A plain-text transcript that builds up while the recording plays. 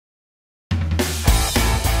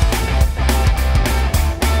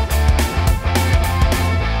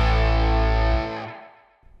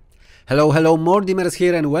Hello, Mordimer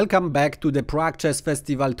here and welcome back to the Prague Chess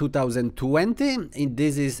Festival 2020.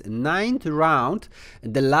 This is 9th round,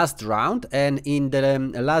 the last round, and in the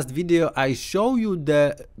last video I show you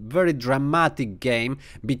the very dramatic game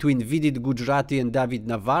between Vidit Gujrathi and David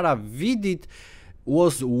Navara. Vidit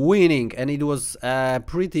was winning and it was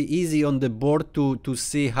pretty easy on the board to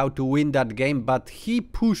see how to win that game, but he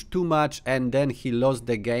pushed too much and then he lost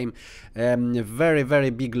the game.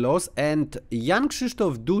 Very big loss. And young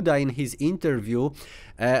Krzysztof Duda in his interview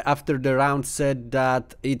after the round said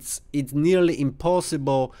that it's nearly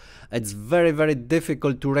impossible, it's very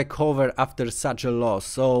difficult to recover after such a loss.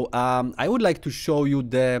 So I would like to show you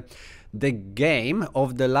the game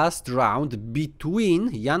of the last round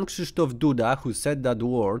between young Krzysztof Duda, who said that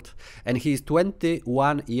word, and he's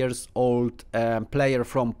 21 years old player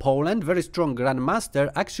from Poland, very strong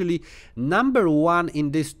grandmaster, actually #1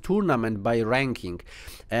 in this tournament by ranking,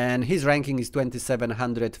 and his ranking is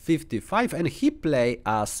 2755, and he play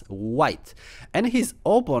as white, and his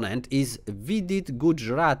opponent is Vidit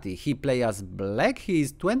Gujrathi. He play as black. He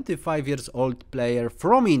is 25 years old player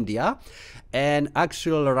from India and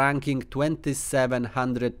actual ranking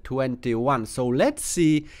 2721. So let's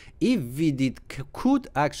see if Vidit could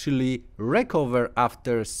actually recover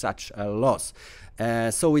after such a loss.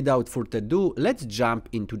 So without further ado, let's jump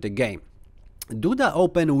into the game. Duda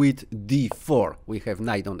open with d4. We have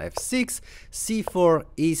knight on f6, c4,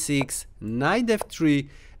 e6, knight f3,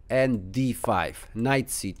 and d5, knight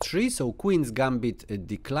c3, so Queens Gambit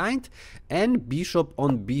Declined, and bishop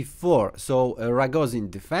on b4, so Ragozin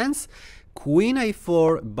Defense, queen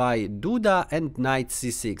a4 by Duda, and knight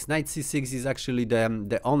c6. Knight c6 is actually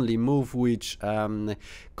the only move which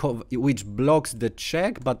blocks the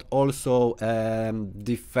check, but also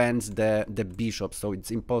defends the bishop, so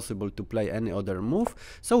it's impossible to play any other move.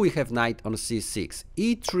 So we have knight on c6,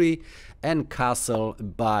 e3, and castle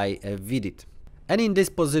by Vidit. And in this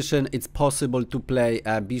position, it's possible to play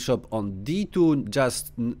bishop on d2,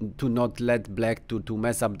 just to not let black to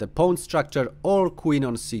mess up the pawn structure, or queen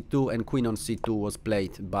on c2, and queen on c2 was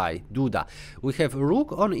played by Duda. We have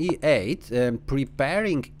rook on e8,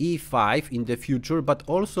 preparing e5 in the future, but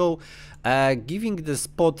also giving the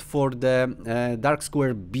spot for the dark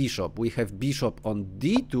square bishop. We have bishop on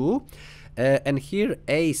d2. And here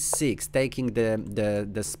a6, taking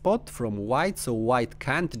the spot from white, so white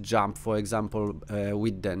can't jump, for example,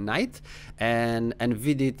 with the knight. And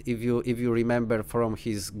Vidit, if you remember from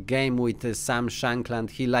his game with Sam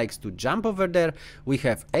Shankland, he likes to jump over there. We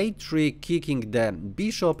have a3, kicking the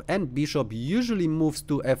bishop, and bishop usually moves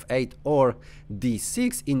to f8 or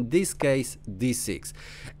d6, in this case d6.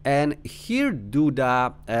 And here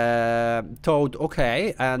Duda thought,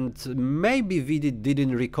 okay, and maybe Vidit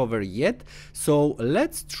didn't recover yet, so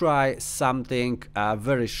let's try something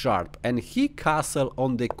very sharp, and he castle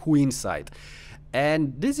on the queen side.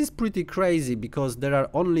 And this is pretty crazy because there are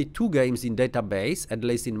only 2 games in database, at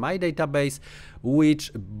least in my database,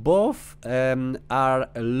 which both are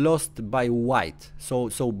lost by white. So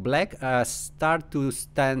black start to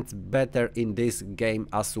stand better in this game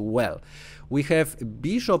as well. We have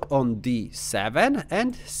bishop on d7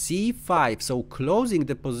 and c5, so closing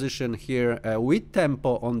the position here with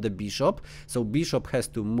tempo on the bishop. So bishop has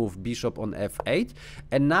to move, bishop on f8,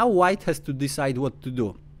 and now white has to decide what to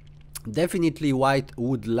do. Definitely white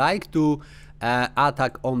would like to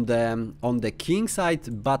attack on the king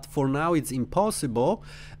side, but for now it's impossible.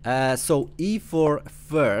 So e4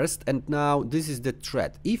 first, and now this is the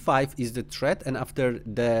threat. e5 is the threat, and after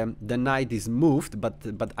the knight is moved, but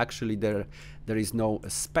actually there is no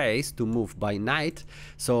space to move by knight,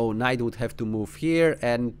 so knight would have to move here,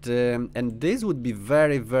 and this would be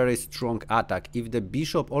very strong attack if the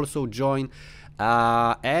bishop also join.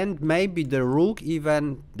 And maybe the rook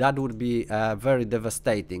even, that would be very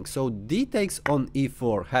devastating. So d takes on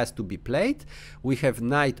e4 has to be played. We have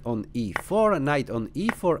knight on e4, knight on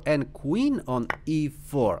e4, and queen on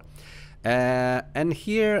e4. And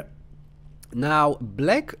here now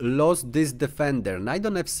black lost this defender. Knight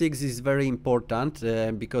on f6 is very important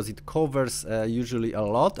because it covers usually a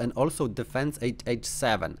lot, and also defends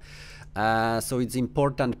h7. So it's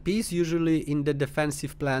important piece usually in the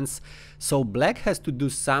defensive plans. So black has to do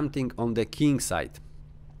something on the king side.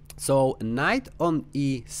 So knight on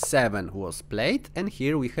e7 was played, and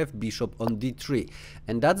here we have bishop on d3,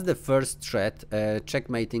 and that's the first threat,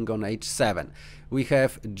 checkmating on h7. We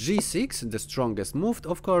have g6, the strongest move,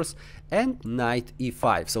 of course, and knight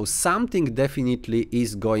e5. So something definitely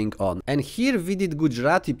is going on. And here Vidit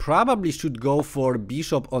Gujrathi probably should go for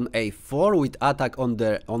bishop on a4 with attack on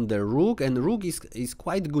the rook, and rook is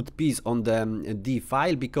quite good piece on the d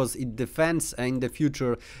file because it defends in the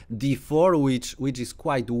future d4, which is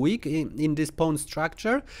quite weak in this pawn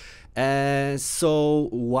structure. So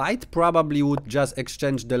white probably would just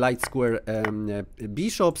exchange the light square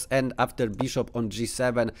bishops, and after bishop on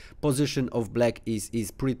g7, position of black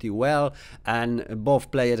is pretty well, and both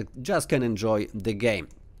players just can enjoy the game.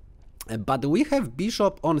 But we have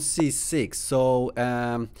bishop on c6, so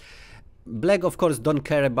black of course don't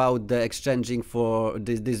care about the exchanging for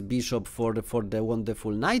this bishop for the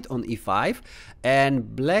wonderful knight on e5,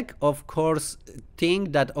 and black of course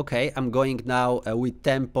think that okay, I'm going now with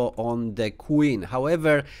tempo on the queen.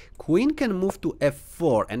 However, queen can move to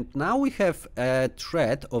f4, and now we have a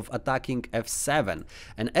threat of attacking f7,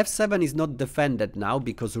 and f7 is not defended now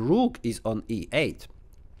because rook is on e8.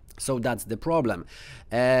 So that's the problem.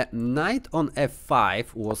 Knight on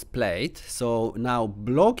f5 was played, so now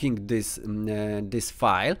blocking this this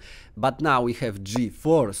file, but now we have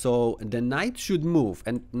g4, so the knight should move,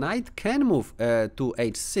 and knight can move to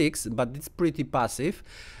h6, but it's pretty passive.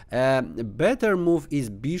 Better move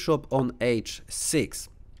is bishop on h6.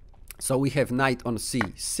 So we have knight on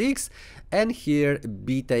c6, and here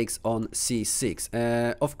b takes on c6.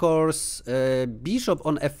 Of course, bishop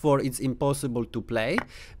on f4 is impossible to play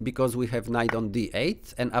because we have knight on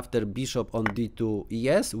d8, and after bishop on d2,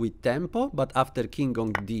 yes, with tempo, but after king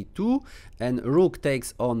on d2 and rook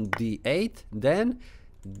takes on d8, then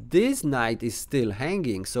this knight is still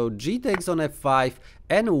hanging. So g takes on f5,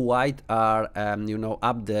 and white are, you know,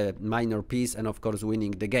 up the minor piece and of course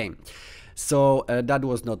winning the game. So that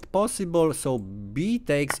was not possible, so b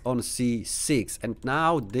takes on c6, and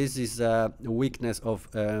now this is a weakness of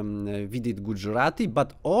Vidit Gujrathi,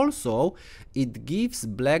 but also it gives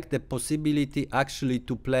black the possibility actually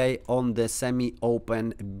to play on the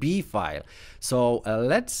semi-open b file. So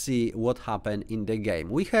let's see what happened in the game.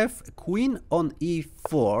 We have queen on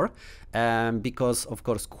e4, because of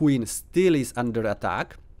course queen still is under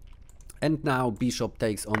attack. And now bishop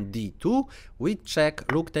takes on d2, we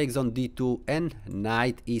check, rook takes on d2, and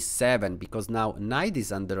knight e7, because now knight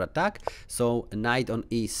is under attack, so knight on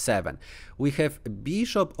e7. We have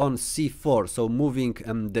bishop on c4, so moving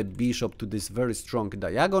the bishop to this very strong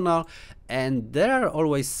diagonal, and there are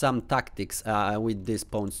always some tactics with these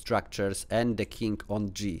pawn structures, and the king on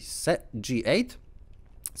g8.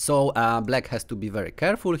 So black has to be very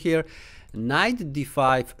careful here. Knight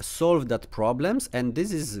d5 solved that problems, and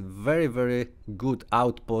this is very good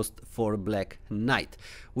outpost for black knight.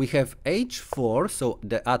 We have h4, so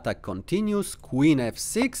the attack continues. Queen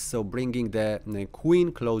f6, so bringing the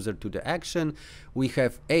queen closer to the action. We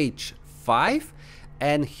have h5,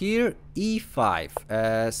 and here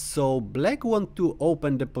e5. So black want to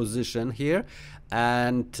open the position here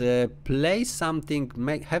and play something,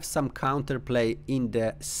 have some counterplay in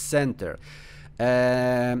the center.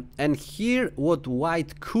 And here what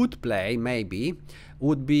white could play maybe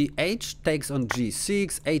would be h takes on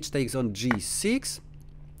g6, h takes on g6,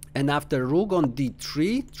 and after rook on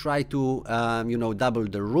d3 try to you know, double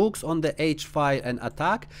the rooks on the h file and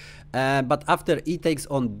attack. But after e takes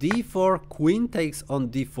on d4, queen takes on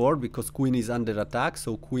d4 because queen is under attack,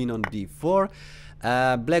 so queen on d4.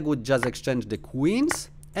 Black would just exchange the queens,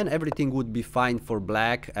 and everything would be fine for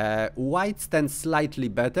black. White stands slightly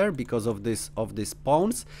better because of these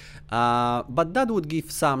pawns, but that would give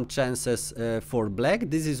some chances for black.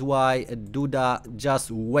 This is why Duda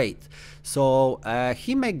just wait. So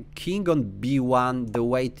he made king on b1, the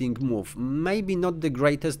waiting move. Maybe not the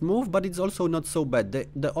greatest move, but it's also not so bad.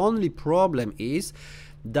 The only problem is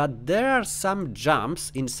that there are some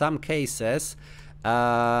jumps in some cases,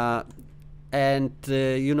 and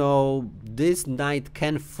you know, this knight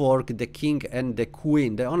can fork the king and the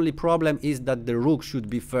queen. The only problem is that the rook should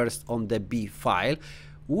be first on the b file,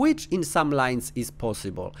 which in some lines is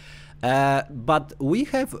possible. But we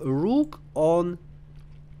have rook on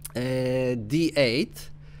d8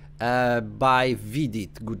 by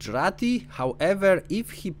Vidit Gujrathi. However,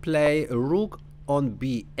 if he play rook on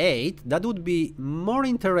b8, that would be more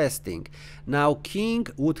interesting. Now king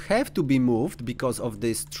would have to be moved because of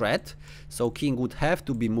this threat, so king would have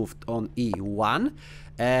to be moved on e1,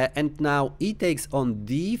 and now e takes on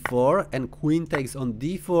d4 and queen takes on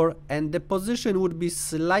d4, and the position would be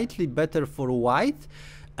slightly better for white,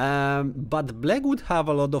 but black would have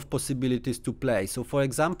a lot of possibilities to play. So for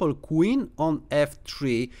example, queen on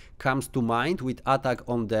f3 comes to mind with attack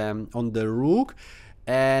on the rook.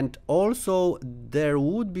 And also there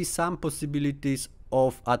would be some possibilities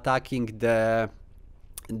of attacking the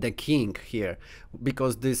king here,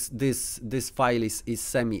 because this file is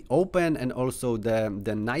semi-open, and also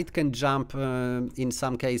the knight can jump in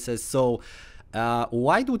some cases. So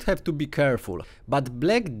white would have to be careful, but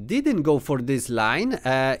black didn't go for this line.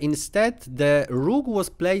 Instead, the rook was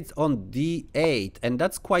played on d8, and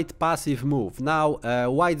that's quite passive move. Now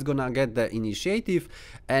white's gonna get the initiative,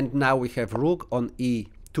 and now we have rook on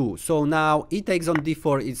e2. So now e takes on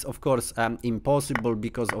d4 is of course impossible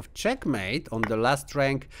because of checkmate on the last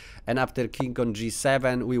rank, and after king on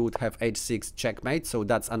g7 we would have h6 checkmate, so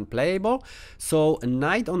that's unplayable. So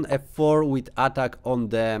knight on f4 with attack on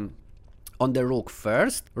the rook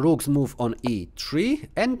first, rooks move on e3,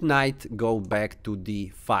 and knight go back to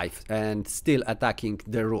d5 and still attacking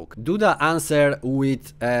the rook. Duda answer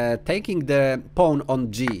with taking the pawn on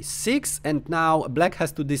g6, and now black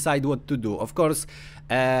has to decide what to do. Of course,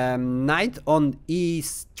 knight on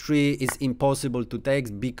e3 is impossible to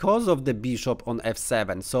take because of the bishop on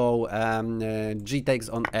f7. So g takes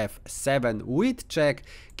on f7 with check,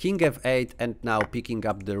 king f8, and now picking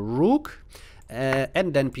up the rook.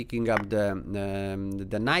 And then picking up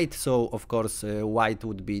the knight, so of course white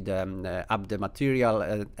would be the up the material,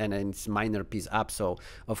 and it's minor piece up, so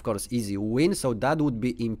of course easy win. So that would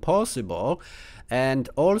be impossible. And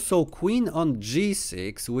also queen on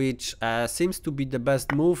g6, which seems to be the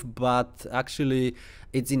best move, but actually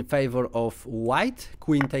it's in favor of white.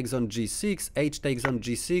 Queen takes on g6, h takes on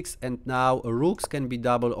g6, and now rooks can be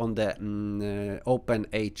double on the open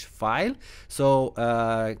h file. So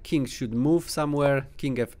king should move somewhere,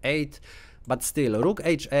 king f8, but still rook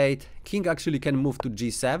h8, king actually can move to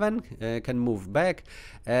g7, can move back,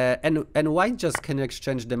 and white just can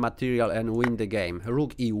exchange the material and win the game.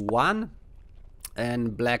 Rook e1,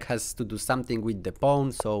 and black has to do something with the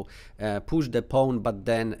pawn, so push the pawn, but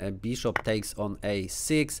then bishop takes on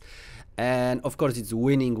a6, and of course it's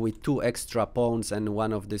winning with 2 extra pawns, and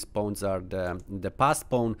one of these pawns are the passed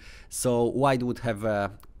pawn, so white would have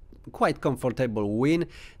a quite comfortable win.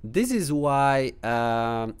 This is why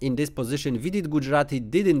in this position Vidit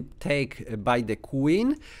Gujrathi didn't take by the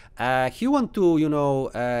queen. He want to, you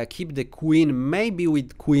know, keep the queen. Maybe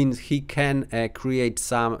with queens he can create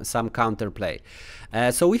some counterplay.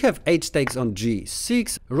 So we have h takes on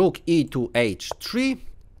g6, rook e to h3,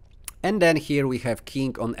 and then here we have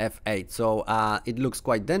king on f8. So it looks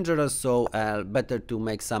quite dangerous, so better to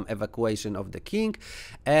make some evacuation of the king.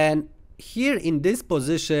 And here in this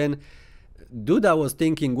position Duda was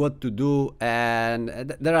thinking what to do, and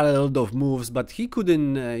there are a lot of moves, but he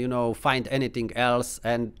couldn't you know, find anything else.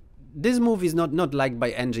 And this move is not liked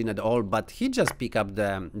by engine at all, but he just picked up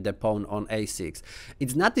the pawn on a6.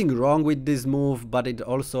 It's nothing wrong with this move, but it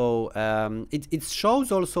also it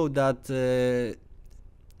shows also that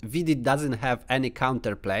Vidit doesn't have any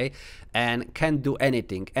counterplay and can't do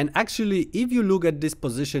anything. And actually, if you look at this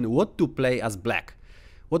position, what to play as black?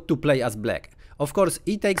 Of course,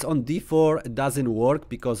 e takes on d4 doesn't work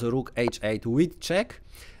because rook h8 with check,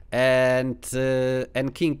 and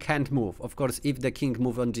king can't move. Of course, if the king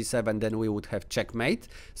move on g7, then we would have checkmate,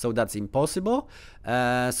 so that's impossible.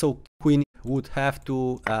 So queen would have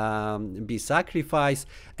to be sacrificed,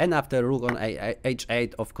 and after rook on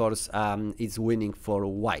h8, of course, it's winning for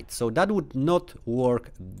white. So that would not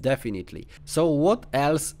work definitely. So what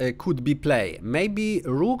else could be played? Maybe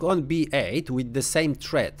rook on b8 with the same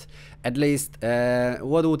threat. At least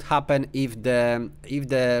what would happen if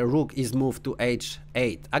the rook is moved to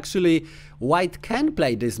h8? Actually, white can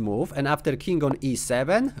play this move, and after king on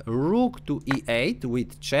e7, rook to e8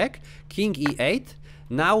 with check, king e8.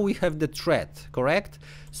 Now we have the threat, correct?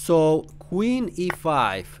 So queen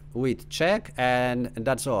e5 with check, and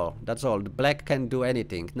that's all. Black can't do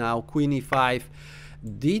anything. Now queen e5,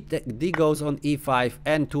 d goes on e5,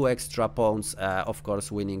 and 2 extra pawns, of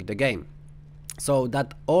course, winning the game. So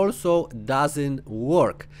that also doesn't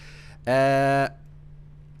work. The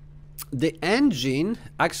engine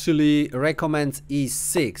actually recommends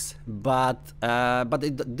e6, but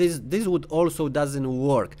this would also doesn't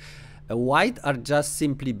work. White are just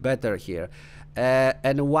simply better here,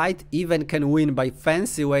 and white even can win by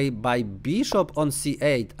fancy way by bishop on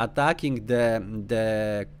c8 attacking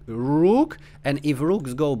the rook, and if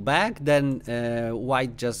rooks go back, then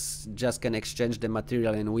white just can exchange the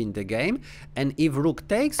material and win the game. And if rook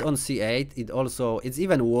takes on c8, it's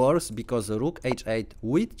even worse because rook h8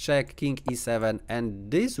 with check, king e7,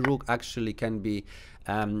 and this rook actually can be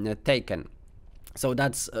taken. So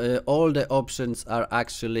that's all the options are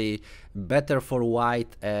actually better for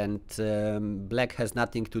white, and black has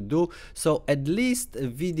nothing to do. So at least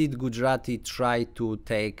Vidit Gujrathi tried to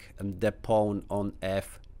take the pawn on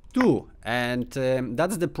f2, and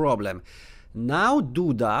that's the problem. Now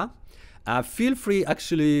Duda Feel free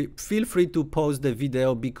to pause the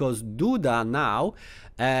video, because Duda now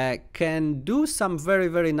can do some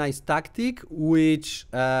very nice tactic, which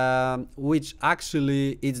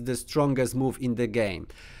actually is the strongest move in the game.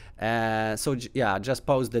 So yeah, just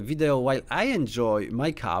pause the video while I enjoy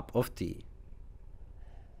my cup of tea.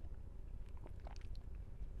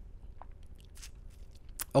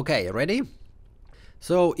 Okay, ready?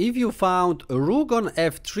 So if you found rook on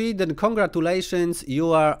f3, then congratulations,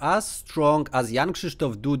 you are as strong as Jan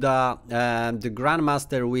Krzysztof Duda, the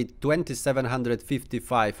grandmaster with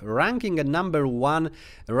 2755 ranking and #1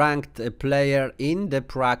 ranked player in the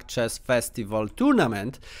Prague Chess Festival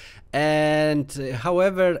tournament. And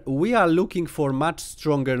however, we are looking for much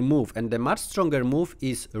stronger move, and the much stronger move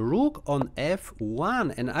is rook on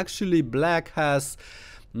f1, and actually black has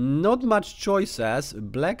not much choices.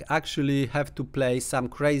 Black actually have to play some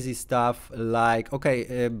crazy stuff like,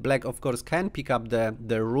 okay, black of course can pick up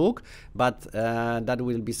the rook, but that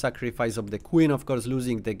will be sacrifice of the queen, of course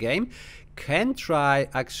losing the game. Can try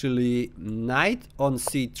actually knight on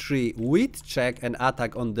c3 with check and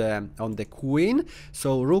attack on the queen.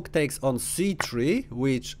 So rook takes on c3,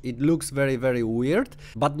 which it looks very weird.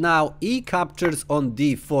 But now e captures on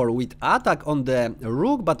d4 with attack on the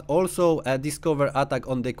rook, but also discover attack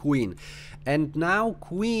on the queen. And now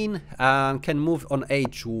queen can move on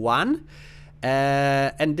h1.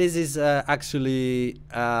 And this is actually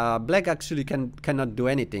black actually cannot do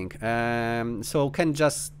anything. So can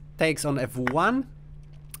just takes on f1,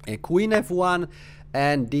 queen f1,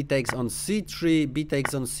 and d takes on c3, b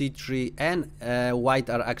takes on c3, and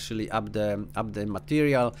white are actually up the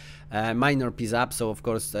material, minor piece up. So of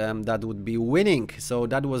course that would be winning. So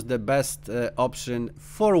that was the best option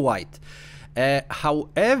for white.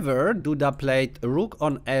 However, Duda played rook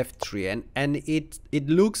on f3, and it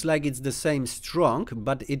looks like it's the same strong,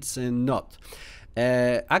 but it's not.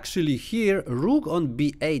 Actually here rook on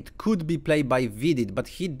b8 could be played by Vidit, but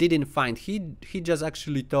he didn't find. He just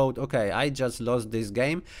actually thought, okay, I just lost this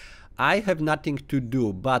game, I have nothing to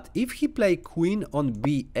do. But if he play queen on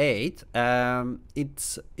b8,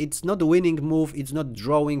 it's not a winning move, it's not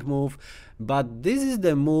drawing move, but this is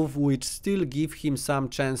the move which still give him some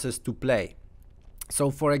chances to play.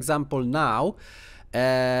 So for example, now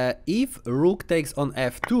if rook takes on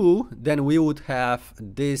f2, then we would have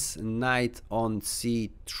this knight on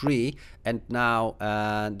c3, and now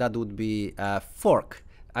that would be a fork.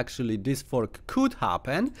 Actually this fork could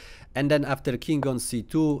happen, and then after king on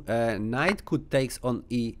c2, knight could takes on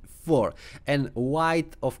e4, and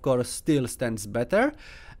white of course still stands better.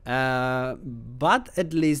 But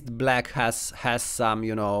at least black has some,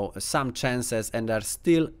 you know, some chances and are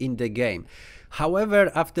still in the game. However,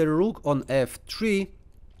 after rook on f3,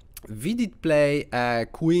 Vidit play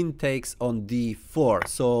queen takes on d4.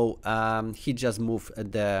 So he just moved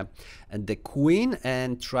the queen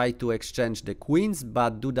and tried to exchange the queens,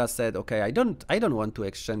 but Duda said, okay, I don't want to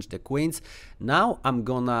exchange the queens. Now I'm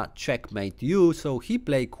gonna checkmate you. So he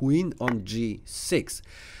play queen on g6.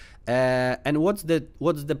 And what's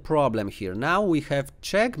the problem here? Now we have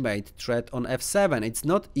checkmate threat on f7. It's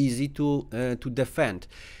not easy to defend.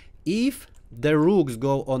 If the rooks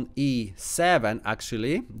go on e7,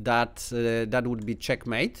 actually that would be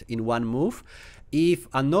checkmate in one move. If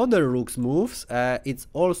another rook moves, it's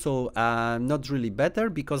also not really better,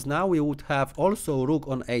 because now we would have also rook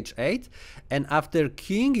on h8, and after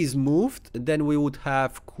king is moved, then we would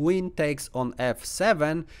have queen takes on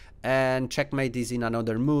f7, and checkmate is in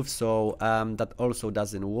another move. So that also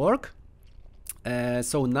doesn't work.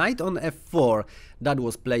 So knight on f4, that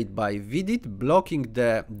was played by Vidit, blocking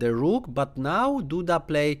the rook, but now Duda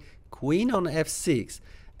play queen on f6,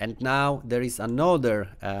 and now there is another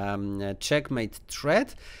checkmate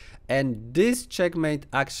threat, and this checkmate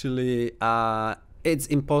actually it's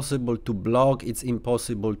impossible to block, it's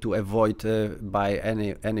impossible to avoid by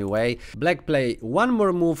any way. Black play one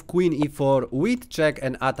more move, queen e4 with check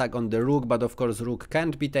and attack on the rook, but of course rook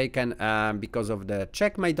can't be taken because of the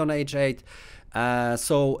checkmate on h8.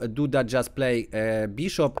 So Duda just play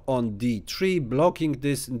bishop on d3, blocking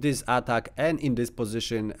this attack, and in this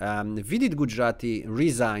position Vidit Gujrathi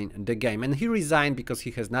resigned the game, and he resigned because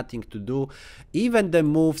he has nothing to do. Even the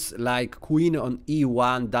moves like queen on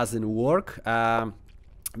e1 doesn't work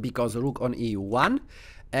because rook on e1,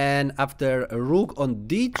 and after rook on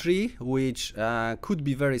d3, which could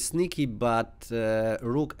be very sneaky, but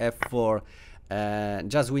rook f4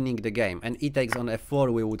 just winning the game. And e takes on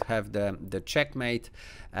f4, we would have the checkmate.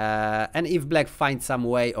 And if black finds some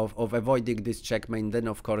way of avoiding this checkmate, then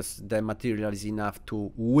of course the material is enough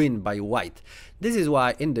to win by white. This is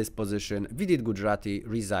why in this position Vidit Gujrathi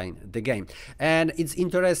resigned the game. And it's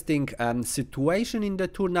interesting situation in the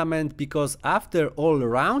tournament, because after all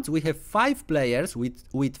rounds we have 5 players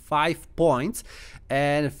with 5 points,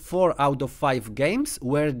 and 4 out of 5 games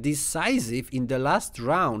were decisive in the last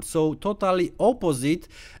round. So totally opposite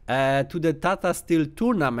to the Tata Steel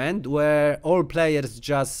tournament, where all players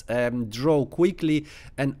just draw quickly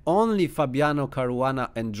and only Fabiano Caruana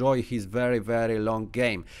enjoy his very long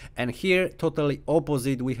game. And here totally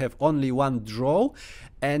opposite, we have only 1 draw,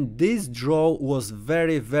 and this draw was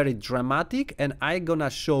very dramatic, and I'm gonna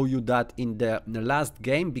show you that in the last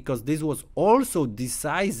game, because this was also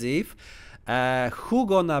decisive. Who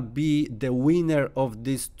gonna be the winner of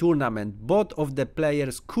this tournament? Both of the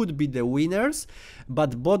players could be the winners,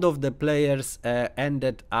 but both of the players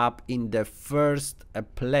ended up in the first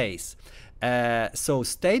place. So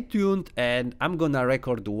stay tuned, and I'm gonna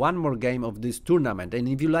record 1 more game of this tournament. And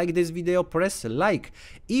if you like this video, press like.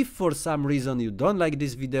 If for some reason you don't like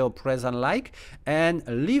this video, press unlike, and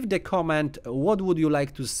leave the comment what would you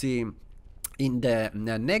like to see in the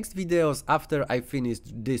next videos after I finish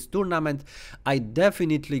this tournament. I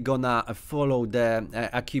definitely gonna follow the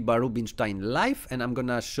Akiba Rubinstein live, and I'm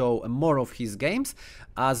gonna show more of his games,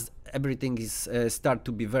 as everything is start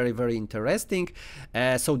to be very interesting.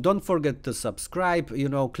 So don't forget to subscribe, you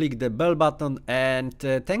know, click the bell button, and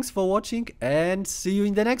thanks for watching, and see you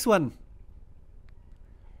in the next one.